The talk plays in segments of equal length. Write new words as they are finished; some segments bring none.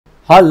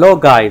Hello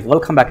guys,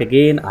 welcome back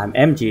again. I'm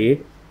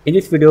MJ. In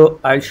this video,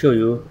 I'll show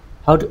you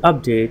how to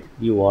update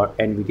your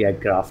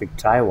Nvidia graphic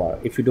driver.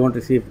 If you don't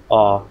receive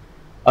a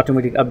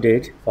automatic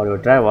update for your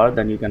driver,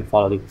 then you can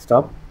follow this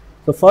step.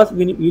 So first,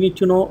 you need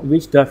to know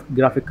which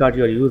graphic card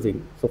you are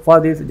using. So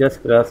for this,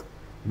 just press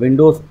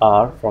Windows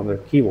R from your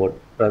keyboard.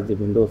 Press the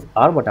Windows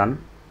R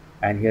button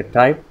and here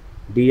type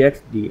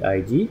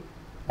DXDIG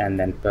and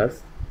then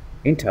press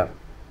Enter.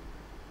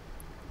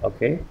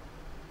 Okay.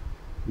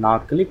 Now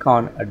click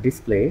on a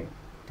display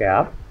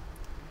tab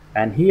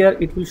and here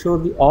it will show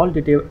the all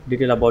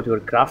detail about your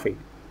graphic.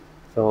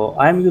 So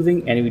I am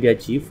using Nvidia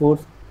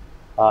geforce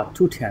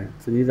 210.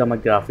 So these are my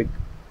graphic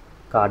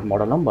card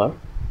model number.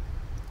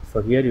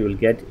 So here you will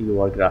get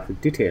your graphic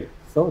detail.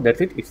 So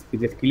that's it.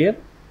 It is clear.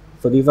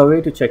 So these are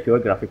way to check your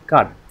graphic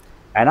card.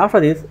 And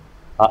after this,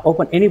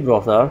 open any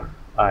browser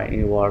in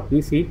your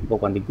PC.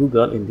 Open the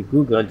Google. In the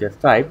Google, just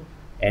type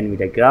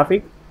Nvidia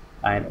graphic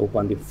and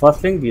open the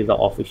first link. This is the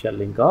official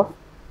link of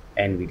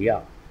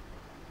Nvidia.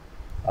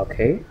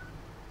 Okay,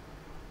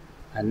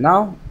 and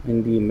now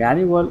in the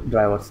manual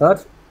driver search,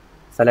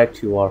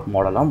 select your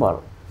model number.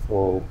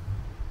 So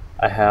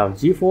I have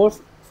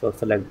geforce, so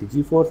select the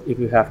geforce. If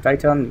you have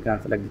Titan, you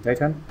can select the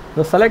Titan.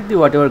 So select the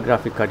whatever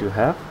graphic card you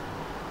have.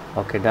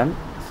 Okay, done.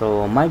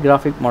 So my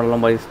graphic model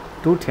number is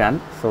 210,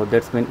 so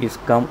that's mean it's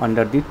come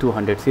under the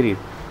 200 series.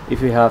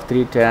 If you have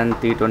 310,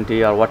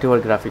 320 or whatever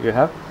graphic you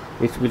have,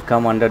 it will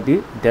come under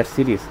that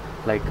series.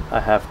 Like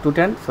I have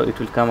 210, so it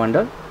will come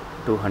under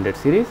 200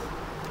 series.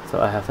 So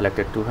I have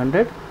selected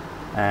 200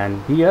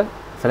 and here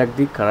select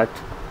the correct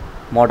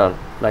model.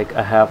 Like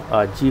I have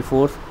a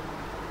geforce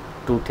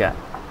 210.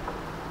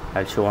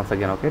 I'll show once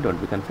again. Okay,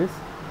 don't be confused.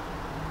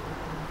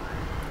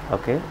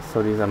 Okay,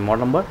 so this is a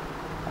model number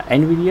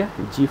Nvidia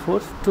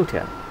geforce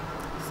 210.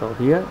 So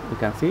here you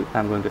can see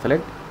I'm going to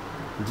select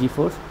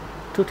geforce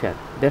 210.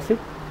 That's it.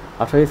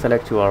 After you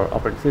select your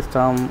operating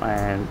system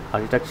and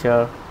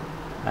architecture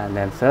and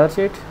then search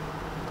it,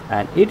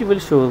 and it will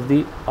show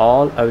the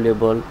all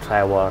available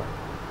driver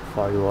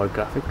for your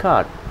graphic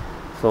card.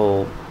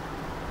 So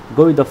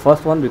go with the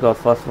first one because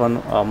first one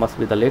must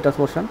be the latest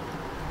version.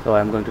 So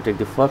I'm going to take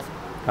the first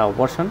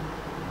version.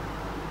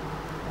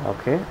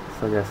 Okay,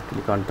 so just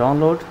click on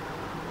download.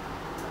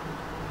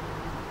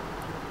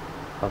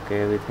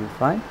 Okay, everything's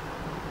fine.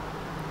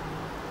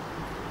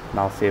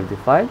 Now save the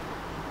file.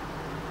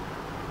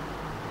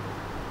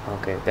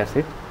 Okay, that's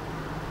it.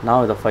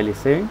 Now the file is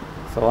saving.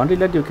 So until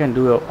that you can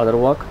do your other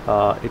work.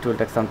 It will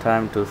take some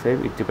time to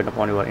save. It depends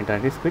upon your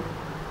internet speed.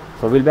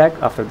 So we'll back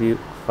after the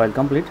file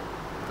complete.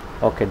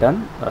 Okay,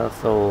 done.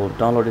 So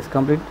download is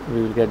complete.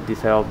 We will get the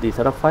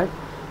setup file.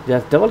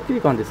 Just double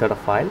click on the setup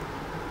file.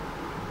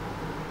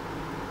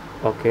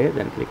 Okay,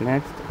 then click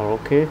next or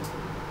okay.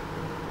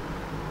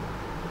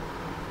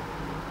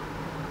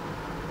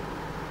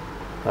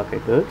 Okay,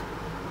 good.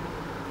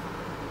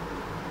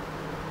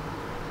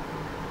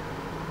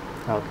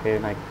 Okay,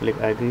 and I click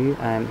agree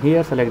and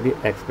here select the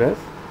express.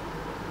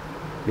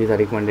 These are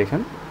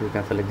recommendation. You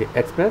can select the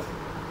express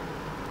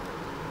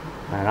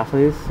and after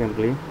this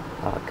simply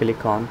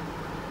click on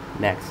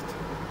next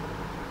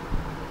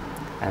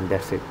and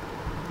that's it.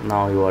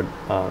 Now your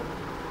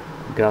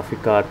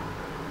graphic card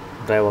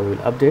driver will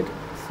update.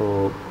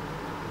 So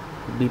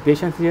be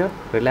patient here,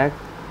 relax.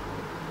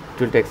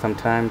 It will take some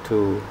time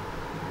to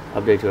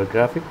update your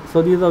graphic.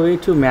 So these are way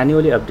to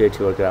manually update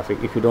your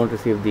graphic. If you don't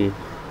receive the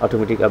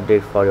automatic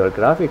update for your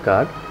graphic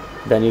card,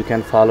 then you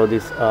can follow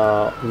this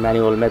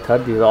manual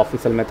method. This is the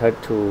official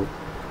method to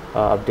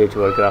update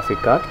your graphic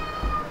card.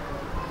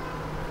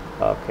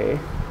 Okay,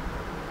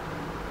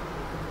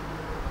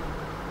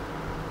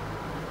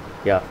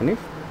 yeah,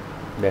 finished.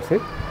 That's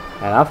it.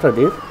 And after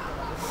this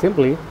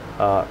simply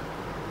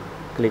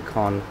click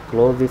on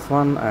close this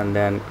one and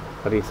then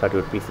restart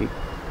your PC.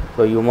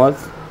 So you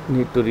must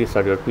need to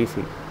restart your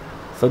PC.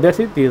 So that's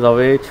it. This is a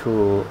way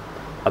to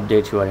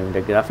update your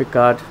Nvidia graphic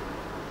card.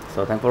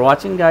 So thanks for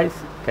watching guys.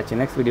 Catch you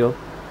next video.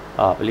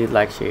 Please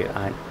like, share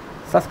and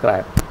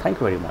subscribe.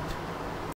 Thank you very much.